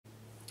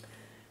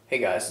Hey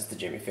guys, it's the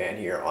Gemmy Fan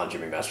here on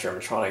Gemmy Master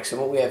Animatronics, and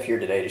what we have here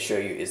today to show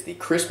you is the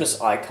Christmas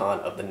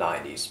icon of the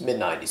 90s,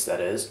 mid-90s that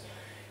is,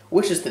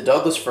 which is the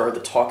Douglas Fir, the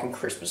Talking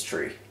Christmas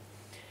Tree,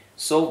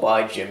 sold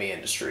by Gemmy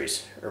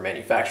Industries, or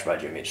manufactured by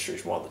Gemmy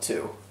Industries, one of the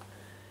two.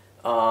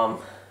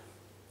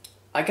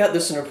 I got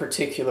this in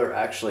particular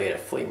actually at a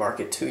flea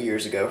market 2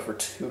 years ago for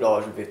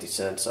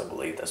 $2.50, I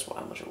believe that's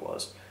how much it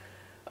was.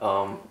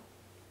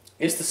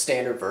 It's the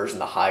standard version,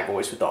 the high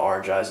voice with the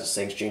orange eyes that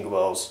sings Jingle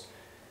Bells.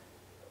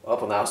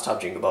 Up on the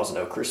Housetop, Jingle Bells, and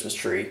No Christmas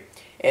Tree.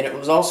 And it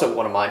was also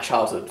one of my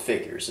childhood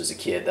figures as a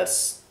kid.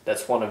 That's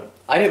one of...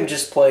 I didn't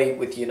just play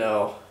with,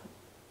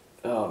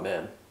 oh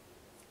man.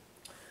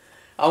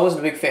 I wasn't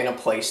a big fan of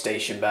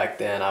PlayStation back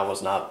then. I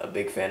was not a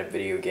big fan of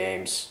video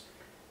games,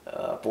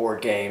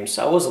 board games.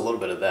 I was a little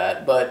bit of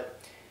that. But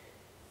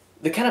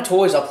the kind of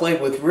toys I played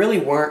with really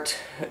weren't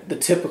the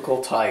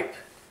typical type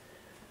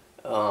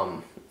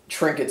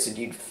trinkets that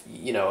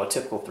a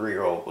typical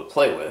 3-year-old would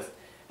play with.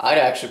 I'd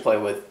actually play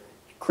with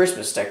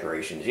Christmas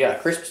decorations. Yeah,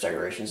 Christmas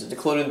decorations,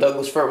 including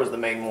Douglas Fir was the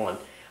main one.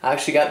 I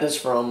actually got this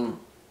from,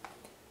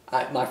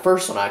 my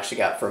first one I actually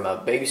got from a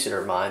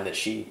babysitter of mine that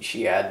she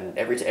had, and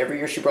every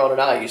year she brought it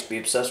out, I used to be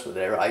obsessed with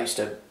it. I used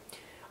to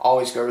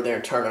always go over there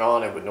and turn it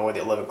on and would annoy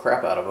the living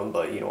crap out of them,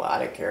 but I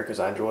didn't care because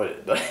I enjoyed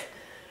it. But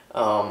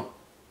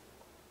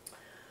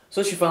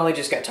so she finally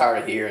just got tired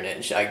of hearing it,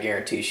 and I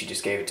guarantee she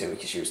just gave it to me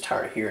because she was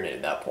tired of hearing it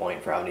at that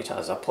point for how many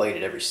times I played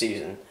it every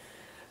season.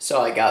 So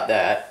I got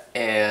that,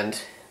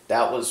 and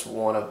that was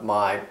one of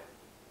my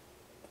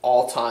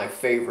all-time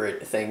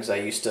favorite things I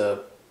used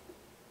to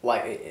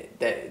like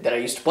that I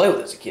used to play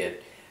with as a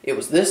kid. It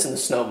was this and the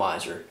Snow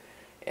Miser.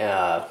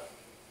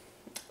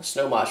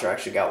 Snow Miser I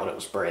actually got when it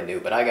was brand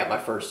new, but I got my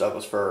first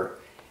Douglas Fir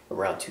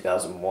around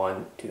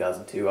 2001,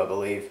 2002, I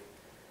believe.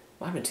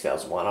 Might have been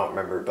 2001, I don't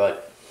remember,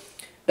 but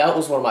that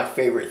was one of my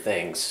favorite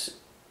things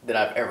that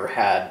I've ever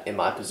had in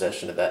my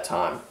possession at that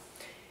time.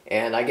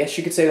 And I guess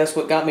you could say that's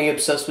what got me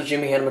obsessed with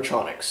Gemmy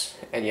Animatronics.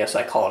 And yes,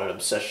 I call it an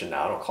obsession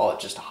now. I don't call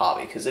it just a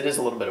hobby, because it is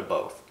a little bit of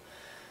both.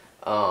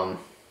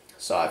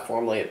 So I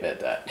formally admit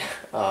that.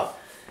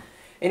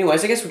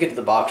 Anyways, I guess we get to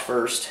the box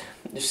first.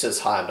 It just says,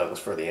 "Hi, I'm Douglas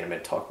Fir, the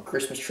Animated Talking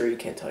Christmas Tree."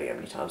 Can't tell you how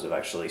many times I've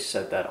actually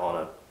said that on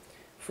a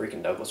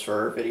freaking Douglas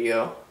Fir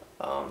video.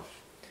 I'm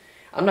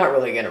not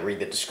really going to read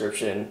the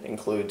description. It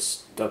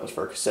includes Douglas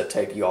Fir cassette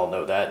tape. You all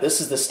know that.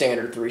 This is the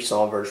standard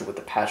 3-song version with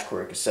the patch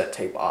cord and cassette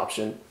tape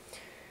option,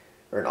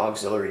 or an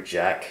auxiliary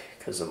jack,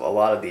 because of a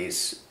lot of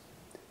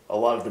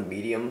the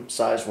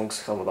medium-sized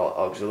ones come with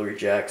auxiliary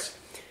jacks,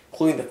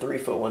 including the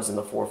 3-foot ones, and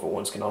the 4-foot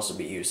ones can also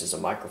be used as a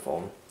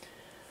microphone.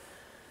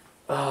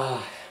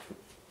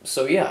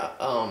 So yeah,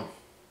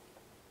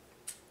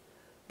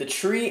 the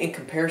tree, in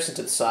comparison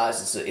to the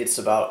size, it's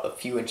about a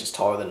few inches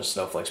taller than a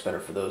snowflake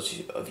spinner for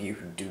those of you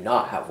who do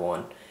not have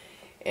one.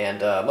 And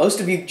most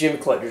of you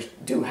Gemmy collectors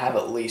do have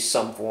at least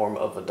some form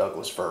of a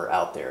Douglas Fir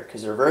out there,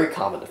 because they're very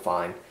common to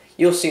find.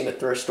 You'll see them at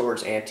thrift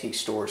stores, antique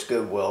stores,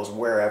 Goodwills,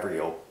 wherever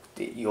you'll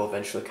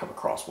eventually come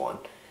across one.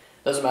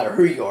 Doesn't matter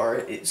who you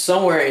are.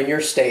 Somewhere in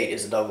your state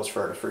is a Douglas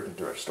Fir at a freaking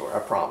thrift store. I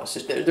promise.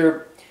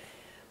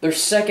 They're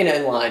second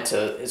in line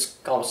to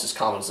almost as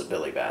common as a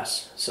Billy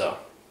Bass. So,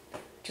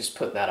 just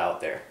putting that out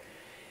there.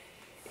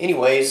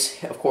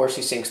 Anyways, of course,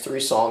 he sings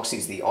 3 songs.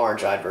 He's the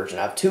orange-eyed version.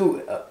 I have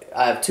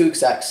two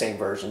exact same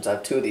versions. I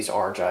have 2 of these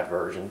orange-eyed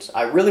versions.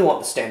 I really want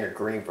the standard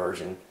green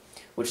version,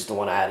 which is the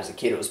one I had as a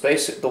kid. It was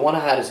the one I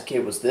had as a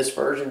kid was this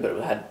version,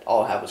 but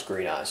all it had was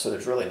green eyes, so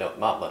there's really not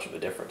much of a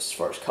difference as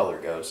far as color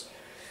goes.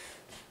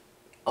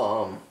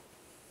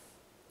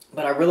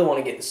 But I really want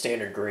to get the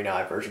standard green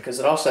eye version because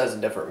it also has a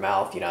different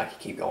mouth. I could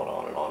keep going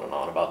on and on and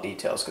on about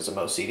details because I'm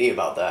OCD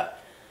about that.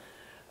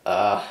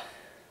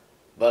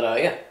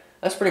 Yeah,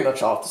 that's pretty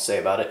much all I have to say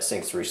about it. It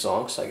sings 3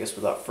 songs, so I guess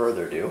without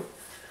further ado,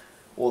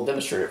 we'll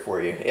demonstrate it for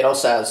you. It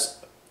also has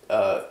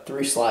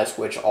 3 slide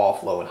switch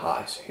off, low, and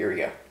high. So here we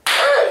go.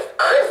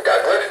 I'm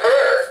Douglas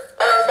Fir.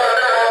 I'm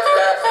gonna have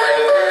that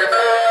reindeer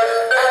buzz.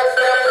 That's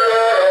that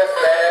little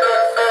sleigh.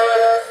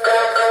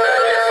 Got the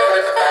magic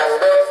with all the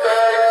toys.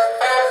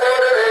 All for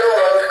the little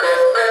ones'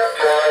 Christmas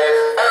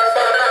joys. I'm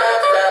gonna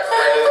have that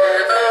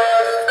reindeer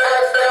buzz.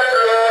 That's that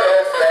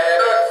little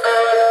sleigh.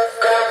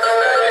 Got the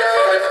magic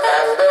with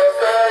all the toys.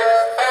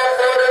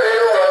 All for the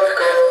little ones'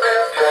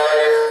 Christmas joys.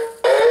 Oh,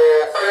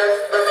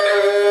 Christmas tree, oh, Christmas tree. How everywhere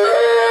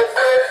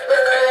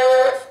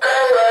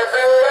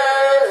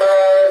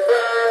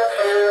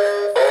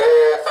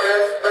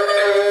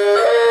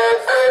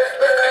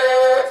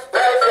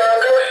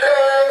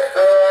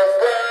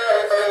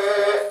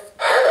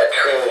lies a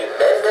tree.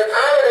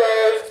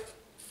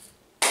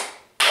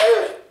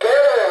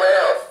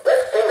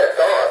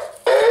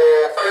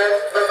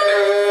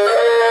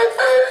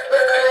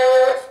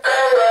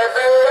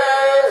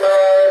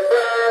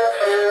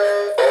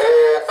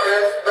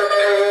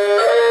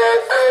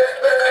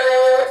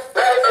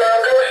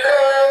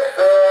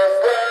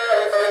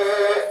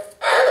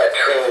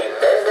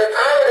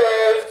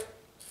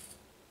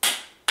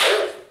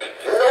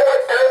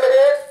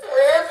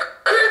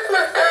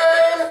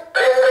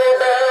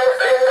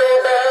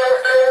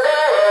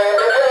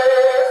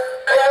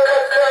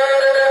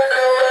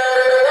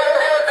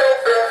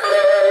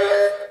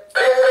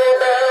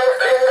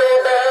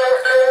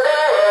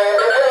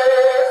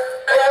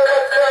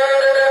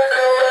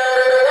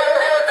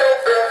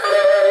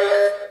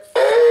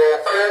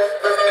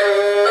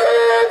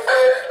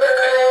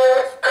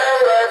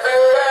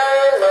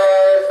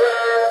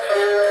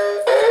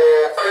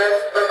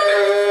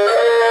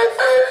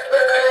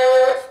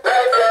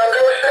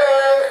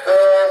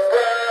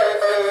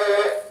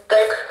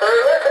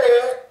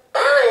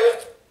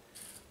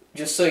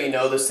 just so you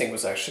know, this thing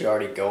was actually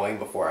already going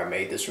before I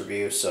made this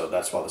review, so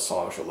that's why the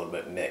songs are a little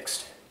bit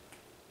mixed.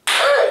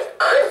 Hi,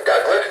 I'm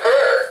Douglas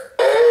Fir.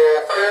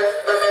 Oh,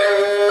 Christmas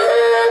tree,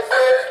 oh,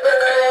 Christmas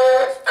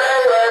tree,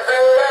 how lovely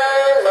my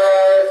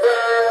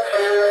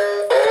branches.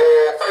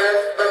 Oh,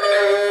 Christmas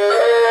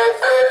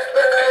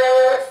tree,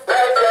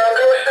 like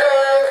yonder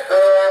shines so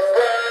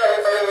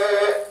brightly.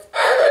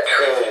 Have a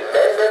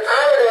tremendous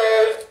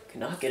holiday.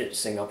 Cannot get it to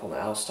sing Up on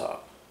the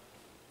Housetop.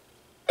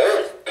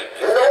 Hey, do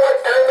you know what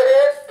time it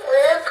is?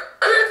 It's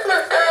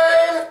Christmas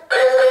time.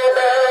 Jingle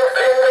bells,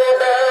 jingle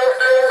bells,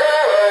 jingle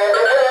all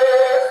the way.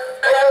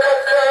 While the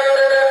sun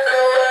is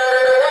still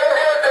riding on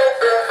horse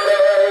open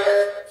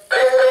sleigh.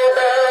 Jingle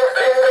bells,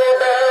 jingle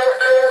bells,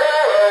 jingle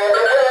all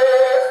the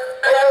way.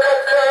 While the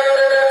sun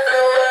is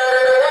still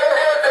riding on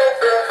horse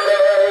open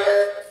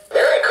sleigh.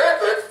 Merry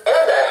Christmas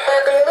and a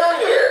Happy New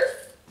Year.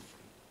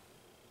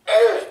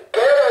 Hey,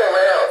 gather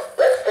around.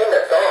 Let's sing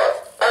a song.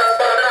 Up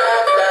on the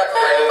housetop,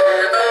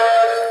 reindeer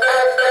bells.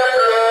 Up down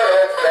the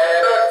road,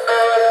 Santa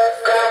Claus.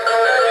 Down the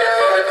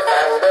chimney with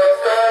all the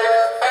toys.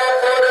 All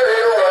for the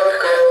little ones'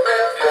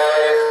 Christmas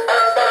joys.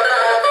 Up on the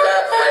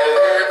housetop,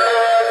 reindeer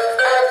bells.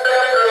 Up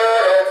down the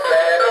road,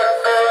 Santa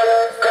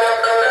Claus. Down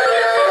the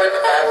chimney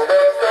with all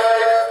the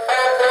toys.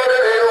 All for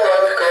the little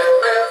ones'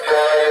 Christmas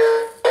joys.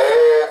 Oh,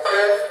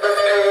 Christmas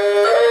tree,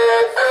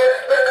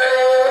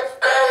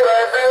 how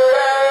lovely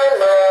lie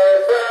my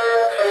branches.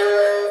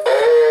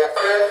 Oh,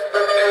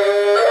 Christmas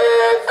tree,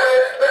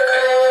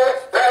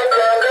 like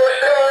yonder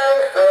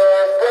shines so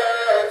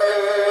brightly.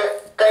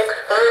 Thanks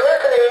for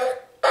listening.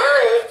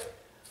 Bye.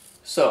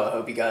 So I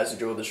hope you guys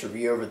enjoyed this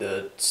review over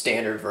the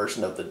standard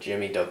version of the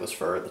Jimmy Douglas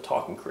Fir, the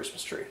Talking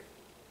Christmas Tree.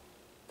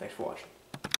 Thanks for watching.